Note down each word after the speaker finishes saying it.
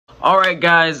Alright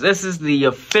guys, this is the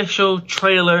official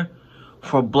trailer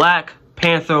for Black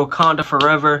Panther Wakanda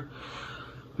Forever.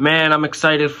 Man, I'm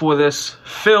excited for this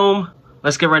film.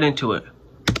 Let's get right into it.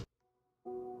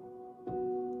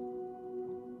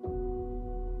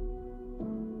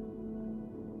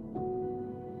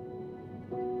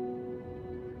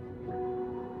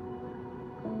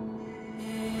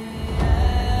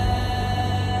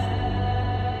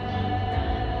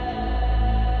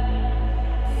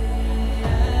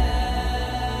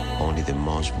 Only the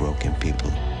most broken people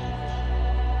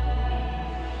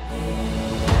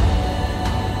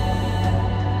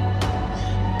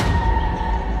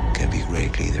can be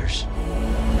great leaders.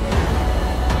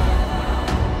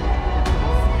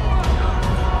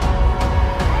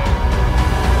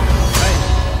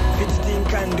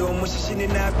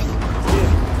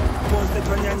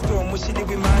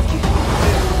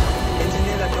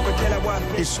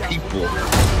 His people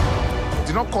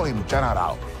did not call him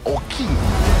general or king.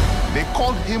 They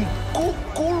called him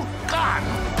Kukulkan,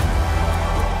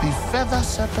 the feather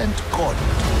serpent god.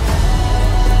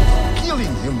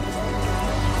 Killing him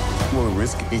will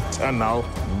risk eternal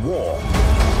war.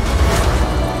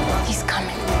 He's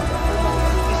coming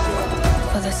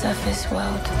for the surface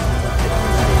world.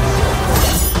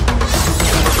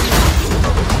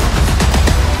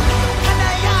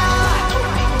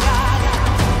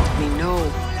 We know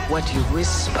what you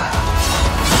whisper.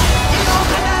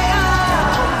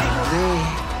 They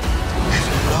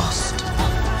have lost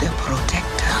their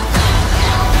protector.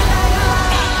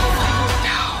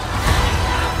 Now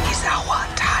is our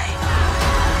time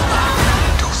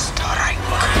to strike.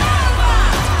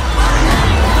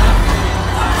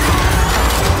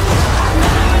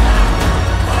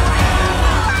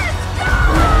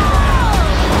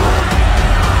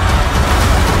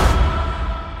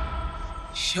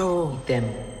 Show them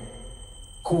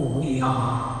who we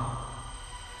are.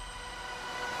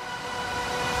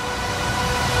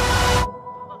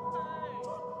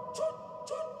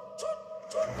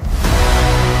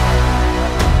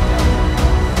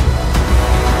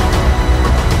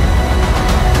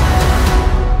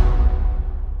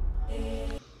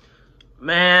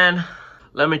 Man,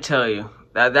 let me tell you,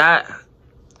 that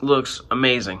looks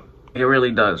amazing. It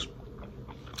really does.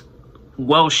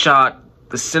 Well shot.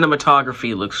 The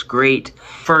cinematography looks great.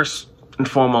 First and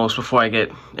foremost, before I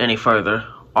get any further,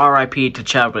 RIP to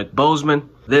Chadwick Boseman.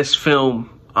 This film,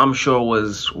 I'm sure,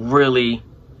 was really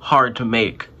hard to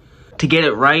make. To get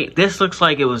it right, this looks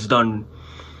like it was done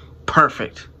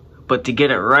perfect. But to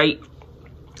get it right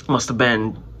must have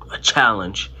been a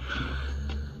challenge.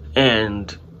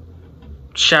 And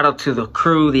shout out to the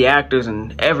crew, the actors,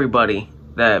 and everybody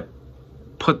that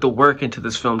put the work into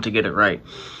this film to get it right.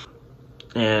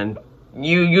 And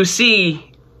you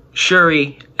see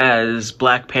Shuri as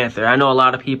Black Panther. I know a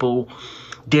lot of people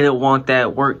didn't want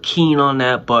that, weren't keen on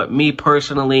that, but me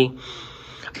personally,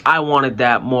 I wanted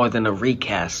that more than a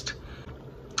recast.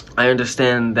 I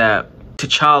understand that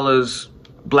T'Challa's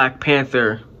Black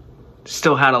Panther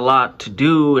still had a lot to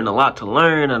do and a lot to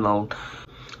learn and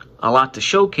a lot to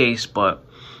showcase, but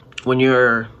when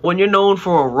you're known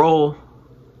for a role,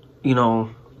 you know,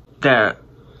 that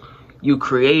you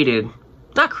created,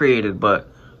 not created, but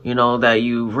you know, that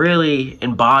you really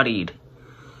embodied,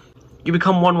 you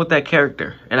become one with that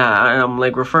character. And I'm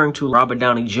like referring to Robert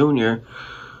Downey Jr.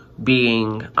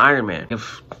 being Iron Man.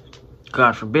 If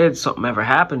God forbid something ever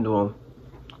happened to him,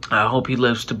 I hope he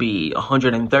lives to be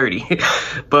 130.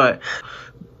 But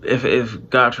if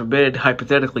God forbid,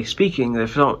 hypothetically speaking,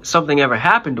 if something ever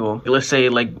happened to him, let's say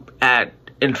like at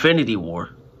Infinity War,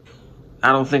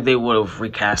 I don't think they would have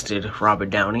recasted Robert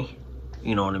Downey.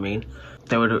 You know what I mean?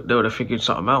 They would have figured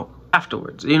something out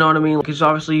afterwards. You know what I mean? Because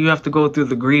obviously you have to go through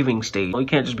the grieving stage. You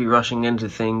can't just be rushing into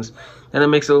things, and it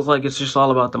makes it look like it's just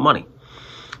all about the money.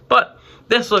 But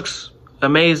this looks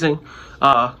amazing.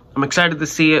 I'm excited to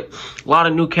see it. A lot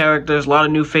of new characters, a lot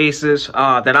of new faces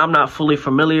that I'm not fully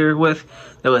familiar with.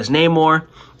 There was Namor.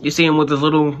 You see him with his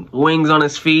little wings on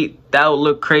his feet. That would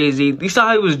look crazy. You saw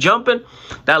how he was jumping?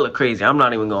 That looked crazy. I'm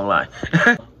not even gonna lie.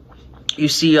 You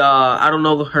see, I don't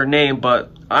know her name, but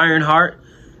Ironheart,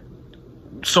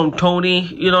 some Tony,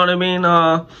 you know what I mean?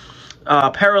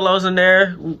 Parallels in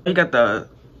there. You got the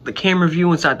camera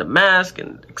view inside the mask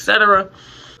and etc.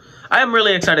 I am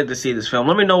really excited to see this film.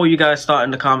 Let me know what you guys thought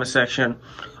in the comment section.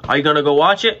 Are you gonna go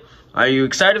watch it? Are you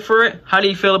excited for it? How do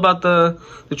you feel about the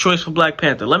choice for Black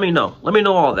Panther? Let me know. Let me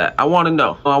know all that. I want to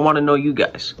know. I want to know you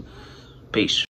guys. Peace.